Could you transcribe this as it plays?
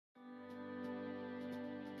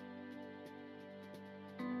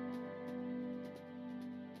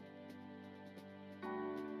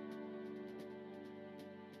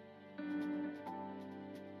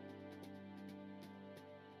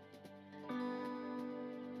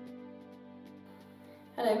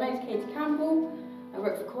Hello, my name's Katie Campbell. I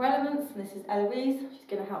work for Core Elements, and this is Eloise. She's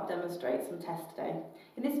going to help demonstrate some tests today.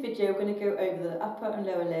 In this video, we're going to go over the upper and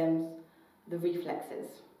lower limbs, the reflexes.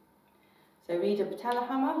 So we need a patella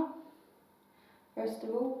hammer, first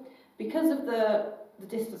of all. Because of the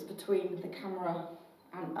distance between the camera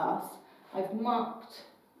and us, I've marked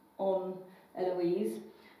on Eloise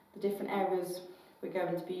the different areas we're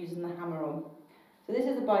going to be using the hammer on. So this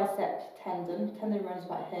is a bicep tendon. The tendon runs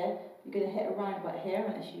about here. You're going to hit around about here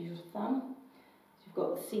unless you use your thumb. So you've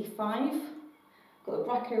got the C5, got the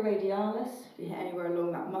brachioradialis, if you hit anywhere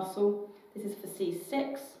along that muscle. This is for C6.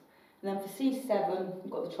 And then for C7, you've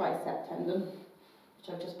got the tricep tendon, which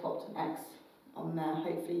I've just popped an X on there.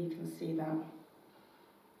 Hopefully you can see that.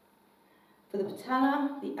 For the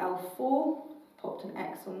patella, the L4, popped an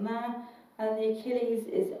X on there. And the Achilles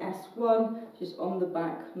is S1, which is on the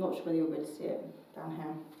back. I'm not sure whether you'll be able to see it down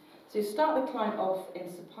here. So you start the client off in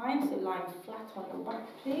supine, so lying flat on your back,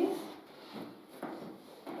 please.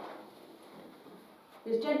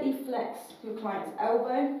 Just gently flex your client's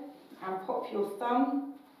elbow and pop your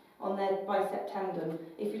thumb on their bicep tendon.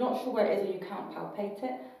 If you're not sure where it is or you can't palpate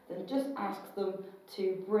it, then just ask them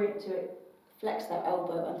to flex their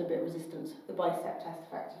elbow under a bit of resistance, the bicep test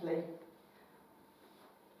effectively.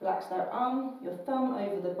 Relax their arm, your thumb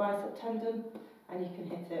over the bicep tendon, and you can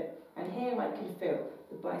hit it. And here I can feel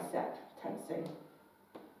the bicep tensing.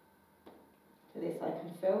 So this I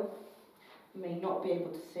can feel. You may not be able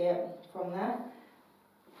to see it from there.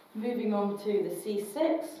 Moving on to the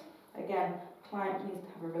C6. Again, client needs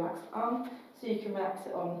to have a relaxed arm, so you can relax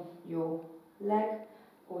it on your leg,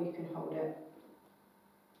 or you can hold it.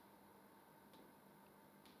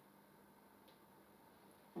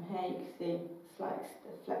 And here you can see slight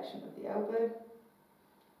deflection of the elbow.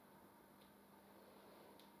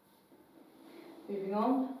 Moving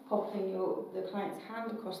on, popping the client's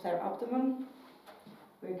hand across their abdomen.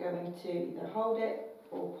 We're going to either hold it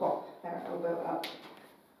or pop their elbow up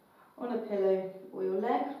on a pillow or your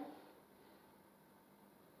leg.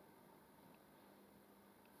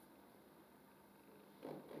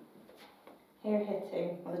 Here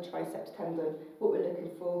hitting on the triceps tendon. What we're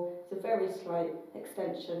looking for is a very slight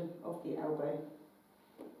extension of the elbow.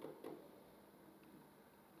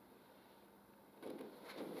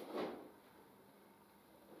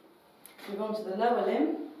 Move on to the lower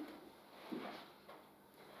limb.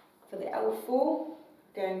 For the L4,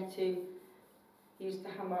 going to use the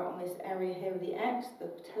hammer on this area here with the X, the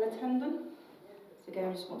patella tendon. So again,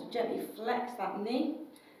 I just want to gently flex that knee.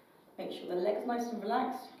 Make sure the leg's nice and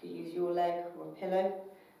relaxed. You can use your leg or a pillow.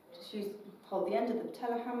 Just hold the end of the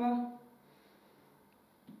patella hammer.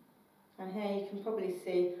 And here you can probably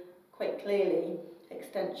see quite clearly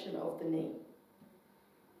extension of the knee.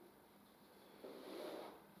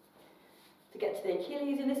 To get to the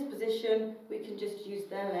Achilles in this position, we can just use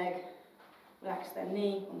their leg, relax their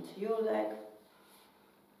knee onto your leg.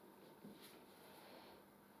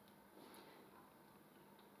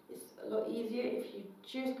 It's a lot easier if you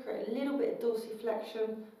just create a little bit of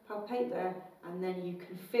dorsiflexion, palpate there, and then you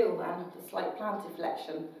can feel then the slight plantar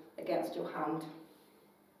flexion against your hand.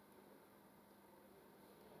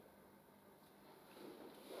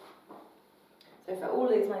 So for all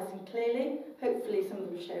these nice and clearly, hopefully some of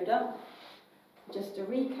them showed up. Just to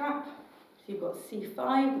recap, so you've got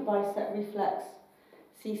C5, the bicep reflex,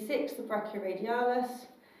 C6, the brachioradialis,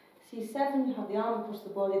 C7, you have the arm across the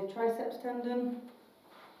body, the triceps tendon,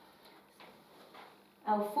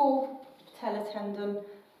 L4, patella tendon,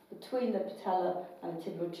 between the patella and the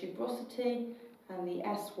tibial tuberosity, and the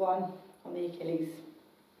S1 on the Achilles.